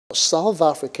South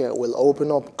Africa will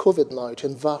open up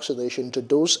COVID-19 vaccination to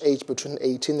those aged between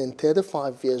 18 and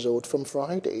 35 years old from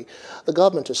Friday. The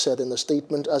government has said in a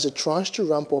statement as it tries to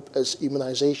ramp up its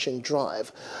immunization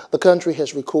drive. The country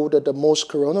has recorded the most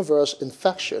coronavirus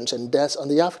infections and deaths on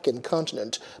the African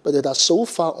continent, but it has so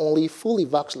far only fully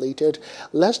vaccinated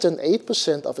less than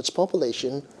 8% of its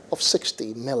population of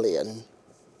 60 million.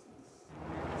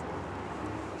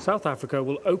 South Africa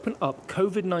will open up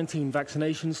COVID-19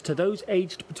 vaccinations to those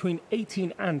aged between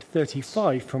 18 and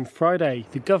 35 from Friday,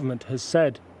 the government has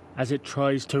said, as it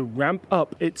tries to ramp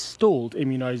up its stalled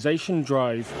immunisation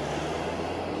drive.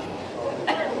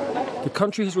 The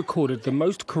country has recorded the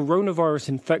most coronavirus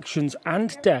infections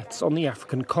and deaths on the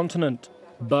African continent.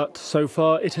 But so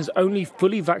far, it has only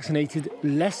fully vaccinated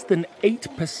less than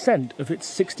 8% of its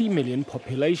 60 million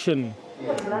population.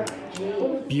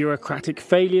 Bureaucratic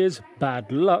failures,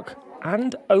 bad luck,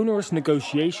 and onerous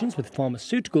negotiations with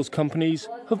pharmaceuticals companies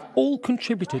have all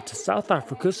contributed to South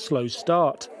Africa's slow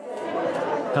start.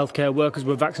 Healthcare workers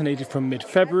were vaccinated from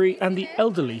mid-February and the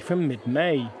elderly from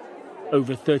mid-May.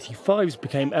 Over 35s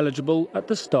became eligible at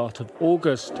the start of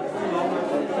August.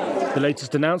 The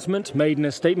latest announcement, made in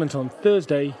a statement on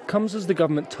Thursday, comes as the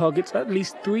government targets at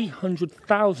least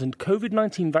 300,000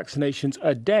 COVID-19 vaccinations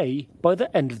a day by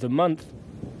the end of the month.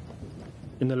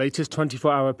 In the latest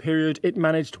 24-hour period, it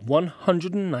managed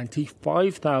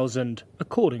 195,000,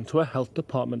 according to a health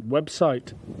department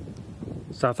website.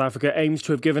 South Africa aims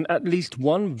to have given at least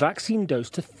one vaccine dose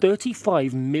to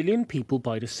 35 million people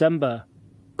by December,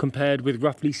 compared with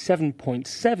roughly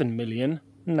 7.7 million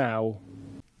now.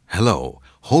 Hello,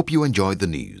 hope you enjoyed the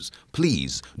news.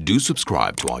 Please do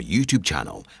subscribe to our YouTube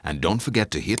channel and don't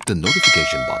forget to hit the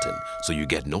notification button so you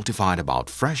get notified about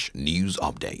fresh news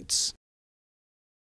updates.